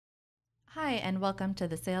Hi, and welcome to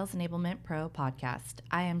the Sales Enablement Pro podcast.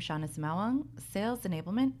 I am Shauna Samawang. Sales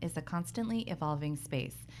enablement is a constantly evolving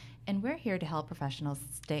space, and we're here to help professionals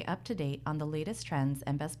stay up to date on the latest trends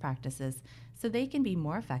and best practices so they can be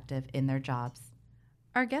more effective in their jobs.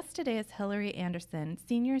 Our guest today is Hillary Anderson,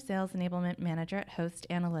 Senior Sales Enablement Manager at Host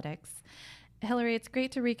Analytics. Hillary, it's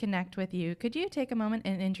great to reconnect with you. Could you take a moment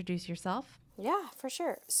and introduce yourself? Yeah, for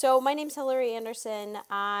sure. So my name's Hillary Anderson.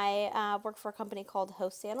 I work for a company called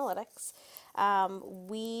Host Analytics.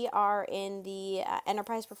 We are in the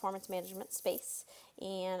enterprise performance management space,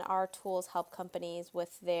 and our tools help companies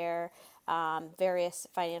with their various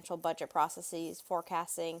financial budget processes,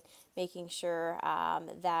 forecasting, making sure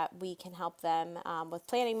that we can help them with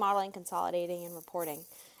planning, modeling, consolidating, and reporting.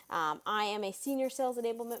 I am a senior sales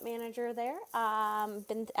enablement manager there.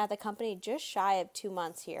 Been at the company just shy of 2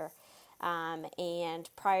 months here. And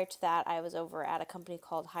prior to that, I was over at a company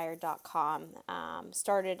called Hired.com.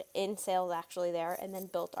 Started in sales actually there, and then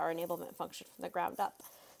built our enablement function from the ground up.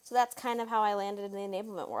 So that's kind of how I landed in the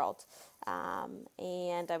enablement world.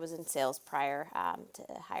 And I was in sales prior to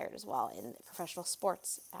Hired as well in professional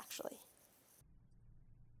sports, actually.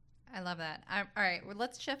 I love that. All right, well,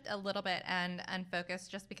 let's shift a little bit and focus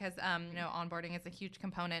just because onboarding is a huge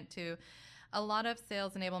component to a lot of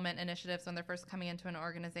sales enablement initiatives when they're first coming into an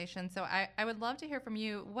organization. So I would love to hear from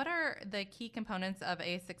you. What are the key components of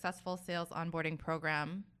a successful sales onboarding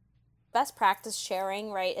program? Best practice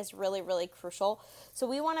sharing, right, is really, really crucial. So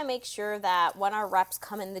we want to make sure that when our reps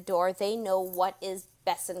come in the door, they know what is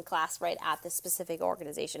best in class, right, at this specific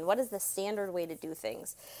organization. What is the standard way to do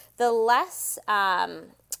things? The less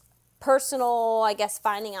personal, I guess,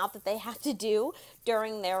 finding out that they have to do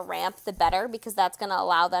during their ramp, the better, because that's going to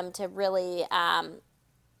allow them to really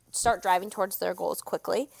start driving towards their goals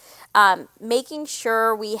quickly. Making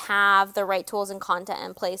sure we have the right tools and content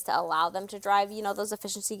in place to allow them to drive, those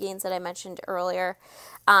efficiency gains that I mentioned earlier.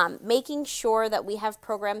 Making sure that we have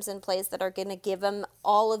programs in place that are going to give them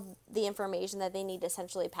all of the information that they need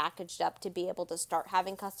essentially packaged up to be able to start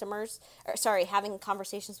having having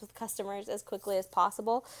conversations with customers as quickly as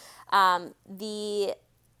possible. The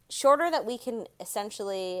shorter that we can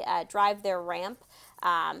essentially drive their ramp,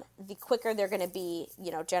 the quicker they're going to be,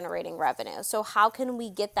 generating revenue. So how can we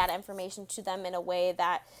get that information to them in a way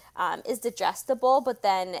that is digestible, but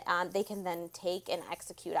then they can then take and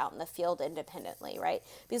execute out in the field independently, right?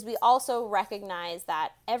 Because we also recognize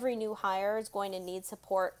that every new hire is going to need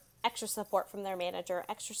support, extra support from their manager,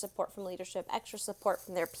 extra support from leadership, extra support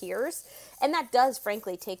from their peers. And that does,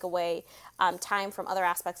 frankly, take away time from other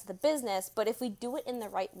aspects of the business. But if we do it in the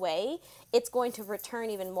right way, it's going to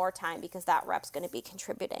return even more time because that rep's going to be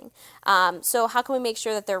contributing. So how can we make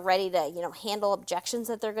sure that they're ready to, handle objections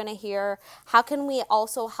that they're going to hear? How can we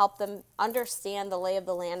also help them understand the lay of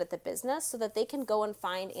the land at the business so that they can go and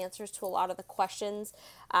find answers to a lot of the questions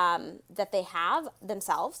that they have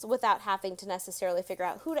themselves without having to necessarily figure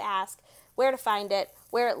out who to ask, where to find it,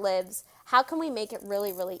 where it lives? How can we make it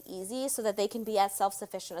really, really easy so that they can be as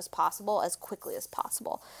self-sufficient as possible, as quickly as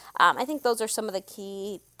possible? I think those are some of the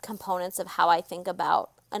key components of how I think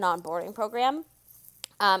about an onboarding program.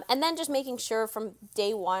 And then just making sure from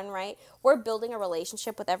day one, right, we're building a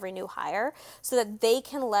relationship with every new hire so that they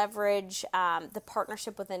can leverage the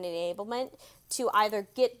partnership within enablement to either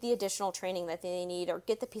get the additional training that they need or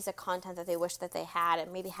get the piece of content that they wish that they had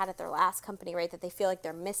and maybe had at their last company, right, that they feel like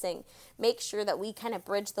they're missing. Make sure that we kind of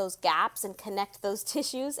bridge those gaps and connect those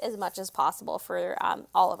tissues as much as possible for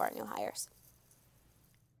all of our new hires.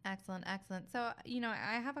 Excellent, excellent. So,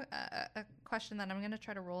 I have a question that I'm going to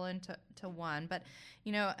try to roll into one, but,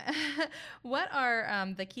 what are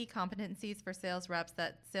the key competencies for sales reps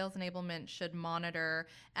that sales enablement should monitor?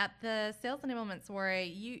 At the sales enablement soiree,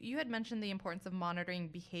 you had mentioned the importance of monitoring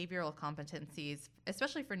behavioral competencies,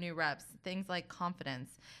 especially for new reps, things like confidence.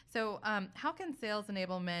 So, how can sales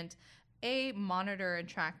enablement monitor and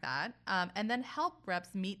track that, and then help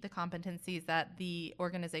reps meet the competencies that the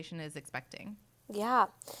organization is expecting? Yeah.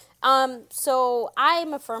 So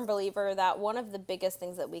I'm a firm believer that one of the biggest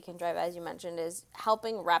things that we can drive, as you mentioned, is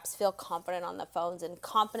helping reps feel confident on the phones and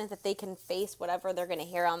confident that they can face whatever they're going to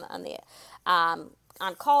hear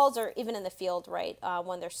on calls or even in the field, right,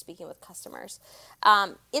 when they're speaking with customers.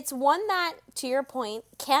 It's one that, to your point,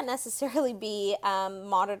 can't necessarily be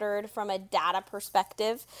monitored from a data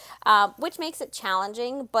perspective, which makes it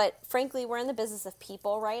challenging. But frankly, we're in the business of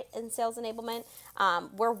people, right, in sales enablement.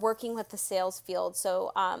 We're working with the sales field.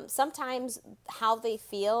 So sometimes how they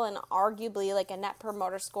feel and arguably like a net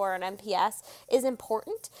promoter score or an NPS is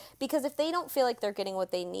important because if they don't feel like they're getting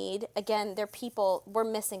what they need, again, they're people, we're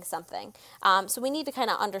missing something. So we need to kind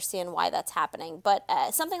of understand why that's happening. But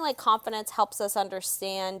something like confidence helps us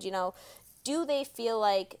understand, do they feel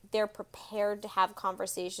like they're prepared to have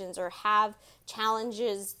conversations or have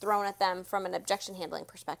challenges thrown at them from an objection handling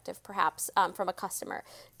perspective, perhaps from a customer?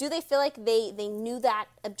 Do they feel like they knew that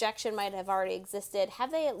objection might have already existed?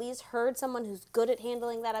 Have they at least heard someone who's good at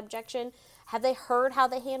handling that objection? Have they heard how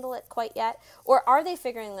they handle it quite yet? Or are they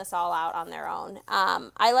figuring this all out on their own?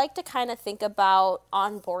 I like to kind of think about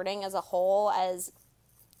onboarding as a whole as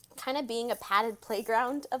kind of being a padded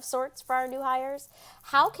playground of sorts for our new hires.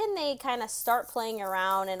 How can they kind of start playing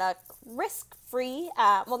around in a risk-free,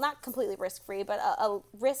 well, not completely risk-free, but a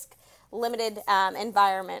risk-limited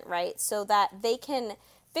environment, right? So that they can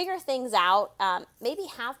figure things out, maybe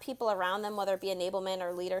have people around them, whether it be enablement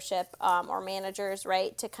or leadership or managers,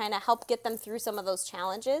 right, to kind of help get them through some of those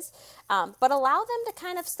challenges, but allow them to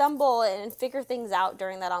kind of stumble and figure things out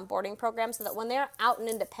during that onboarding program so that when they're out and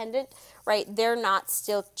independent, right, they're not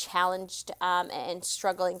still challenged and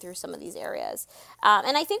struggling through some of these areas.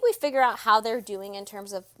 And I think we figure out how they're doing in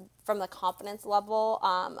terms of from the confidence level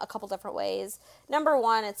a couple different ways. Number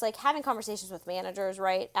one, it's like having conversations with managers,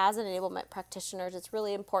 right? As an enablement practitioners, it's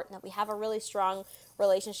really important that we have a really strong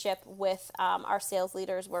relationship with our sales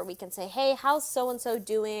leaders where we can say, hey, how's so-and-so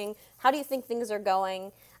doing? How do you think things are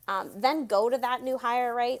going? Then go to that new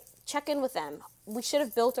hire, right? Check in with them. We should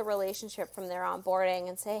have built a relationship from their onboarding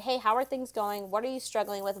and say, hey, how are things going? What are you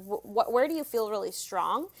struggling with? Where do you feel really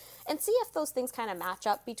strong? And see if those things kind of match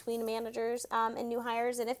up between managers and new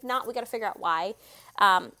hires. And if not, we got to figure out why.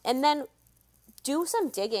 And then do some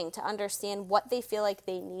digging to understand what they feel like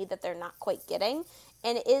they need that they're not quite getting.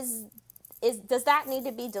 And does that need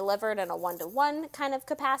to be delivered in a one-to-one kind of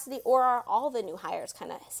capacity, or are all the new hires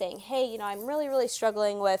kind of saying, hey, I'm really, really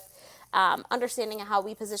struggling with understanding how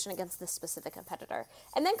we position against this specific competitor?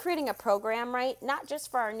 And then creating a program, right, not just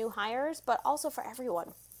for our new hires, but also for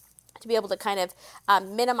everyone, to be able to kind of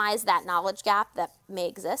minimize that knowledge gap that may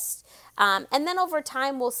exist. And then over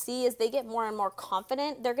time, we'll see as they get more and more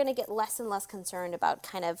confident, they're going to get less and less concerned about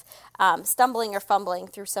kind of stumbling or fumbling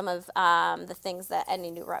through some of the things that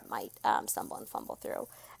any new rep might stumble and fumble through.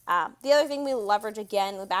 The other thing we leverage,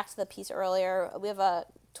 again, back to the piece earlier, we have a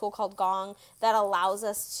tool called Gong that allows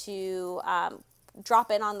us to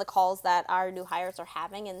drop in on the calls that our new hires are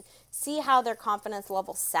having and see how their confidence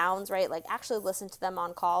level sounds, right? Like actually listen to them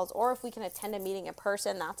on calls, or if we can attend a meeting in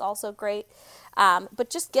person, that's also great. But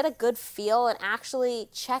just get a good feel and actually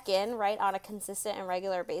check in, right, on a consistent and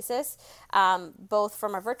regular basis, both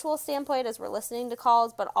from a virtual standpoint as we're listening to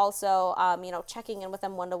calls, but also, checking in with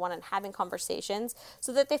them one-to-one and having conversations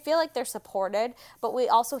so that they feel like they're supported, but we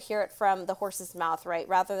also hear it from the horse's mouth, right,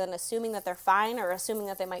 rather than assuming that they're fine or assuming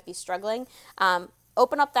that they might be struggling.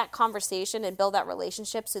 Open up that conversation and build that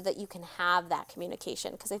relationship so that you can have that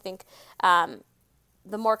communication, because I think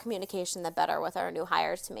the more communication, the better with our new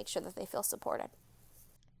hires to make sure that they feel supported.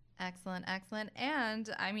 Excellent, excellent. And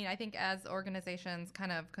I think as organizations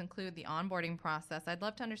kind of conclude the onboarding process, I'd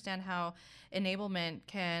love to understand how enablement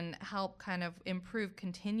can help kind of improve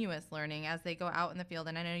continuous learning as they go out in the field.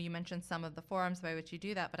 And I know you mentioned some of the forums by which you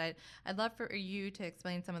do that, but I'd love for you to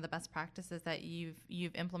explain some of the best practices that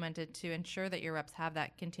you've implemented to ensure that your reps have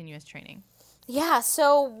that continuous training. Yeah,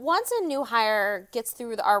 so once a new hire gets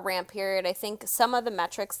through our ramp period, I think some of the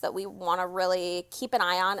metrics that we want to really keep an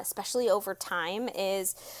eye on, especially over time,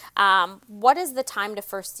 is what does the time to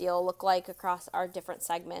first deal look like across our different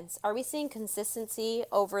segments? Are we seeing consistency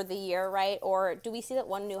over the year, right? Or do we see that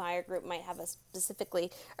one new hire group might have a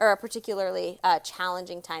particularly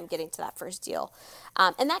challenging time getting to that first deal?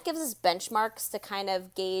 And that gives us benchmarks to kind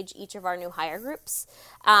of gauge each of our new hire groups.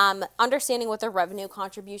 Understanding what the revenue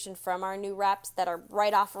contribution from our new reps that are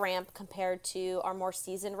right off ramp compared to our more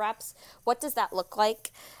seasoned reps, what does that look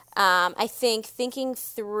like? I think thinking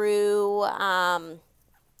through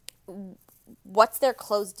what's their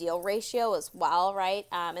closed deal ratio as well, right?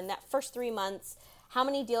 In that first 3 months, how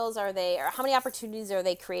many deals are they, or how many opportunities are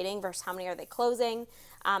they creating versus how many are they closing?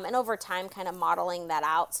 And over time, kind of modeling that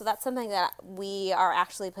out. So that's something that we are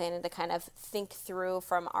actually planning to kind of think through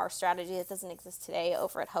from our strategy that doesn't exist today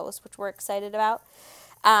over at Host, which we're excited about.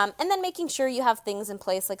 And then making sure you have things in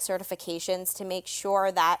place like certifications to make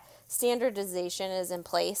sure that standardization is in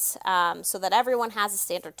place, so that everyone has a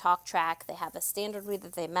standard talk track, they have a standard way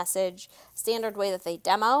that they message, standard way that they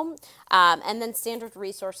demo, and then standard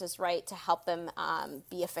resources, right, to help them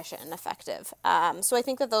be efficient and effective. So I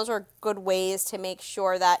think that those are good ways to make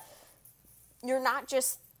sure that you're not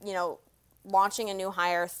just, launching a new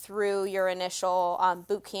hire through your initial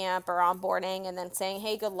boot camp or onboarding and then saying,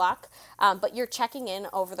 hey, good luck. But you're checking in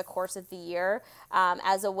over the course of the year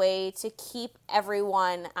as a way to keep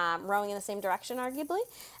everyone rowing in the same direction, arguably.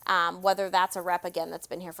 Whether that's a rep, again, that's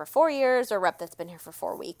been here for 4 years or a rep that's been here for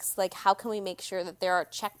 4 weeks. Like, how can we make sure that there are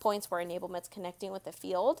checkpoints where enablement's connecting with the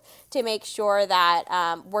field to make sure that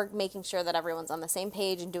we're making sure that everyone's on the same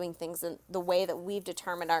page and doing things in the way that we've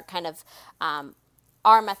determined are kind of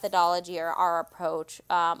our methodology or our approach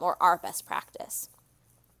or our best practice.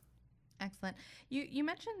 Excellent. You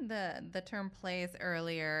mentioned the term plays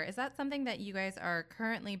earlier. Is that something that you guys are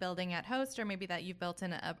currently building at Host, or maybe that you've built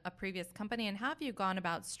in a previous company? And how have you gone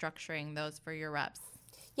about structuring those for your reps?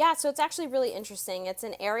 Yeah, so it's actually really interesting. It's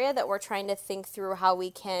an area that we're trying to think through how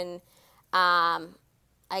we can,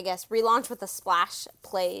 I guess, relaunch with the splash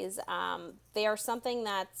plays. They are something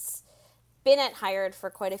that's been at Hired for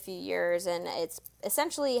quite a few years, and it's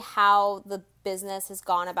essentially how the business has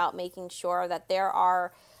gone about making sure that there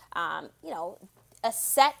are, a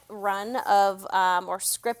set run of or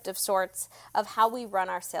script of sorts of how we run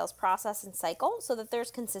our sales process and cycle so that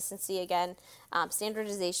there's consistency. Again,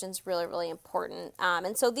 standardization is really, really important.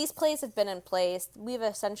 And so these plays have been in place. We've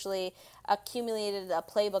essentially accumulated a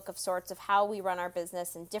playbook of sorts of how we run our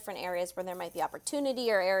business in different areas where there might be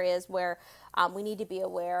opportunity or areas where we need to be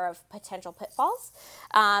aware of potential pitfalls.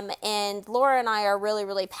 And Laura and I are really,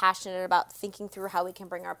 really passionate about thinking through how we can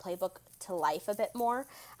bring our playbook to life a bit more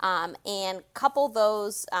and couple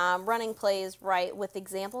those running plays right with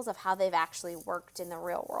examples of how they've actually worked in the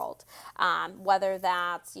real world. Whether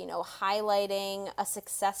that's, highlighting a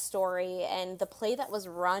success story and the play that was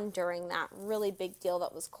run during that really big deal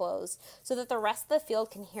that was closed so that the rest of the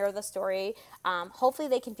field can hear the story. Hopefully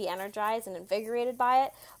they can be energized and invigorated by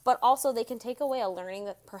it, but also they can take away a learning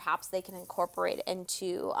that perhaps they can incorporate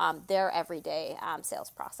into their everyday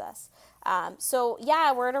sales process. So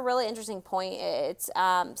yeah, we're at a really interesting point. It's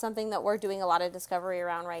something that we're doing a lot of discovery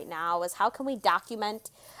around right now is how can we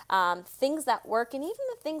document things that work and even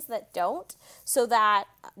the things that don't so that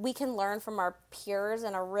we can learn from our peers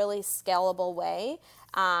in a really scalable way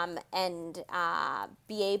and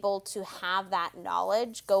be able to have that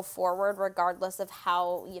knowledge go forward regardless of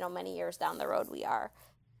how many years down the road we are.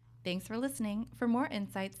 Thanks for listening. For more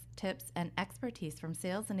insights, tips, and expertise from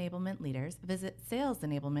sales enablement leaders, visit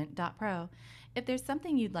salesenablement.pro. If there's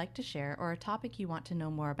something you'd like to share or a topic you want to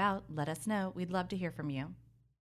know more about, let us know. We'd love to hear from you.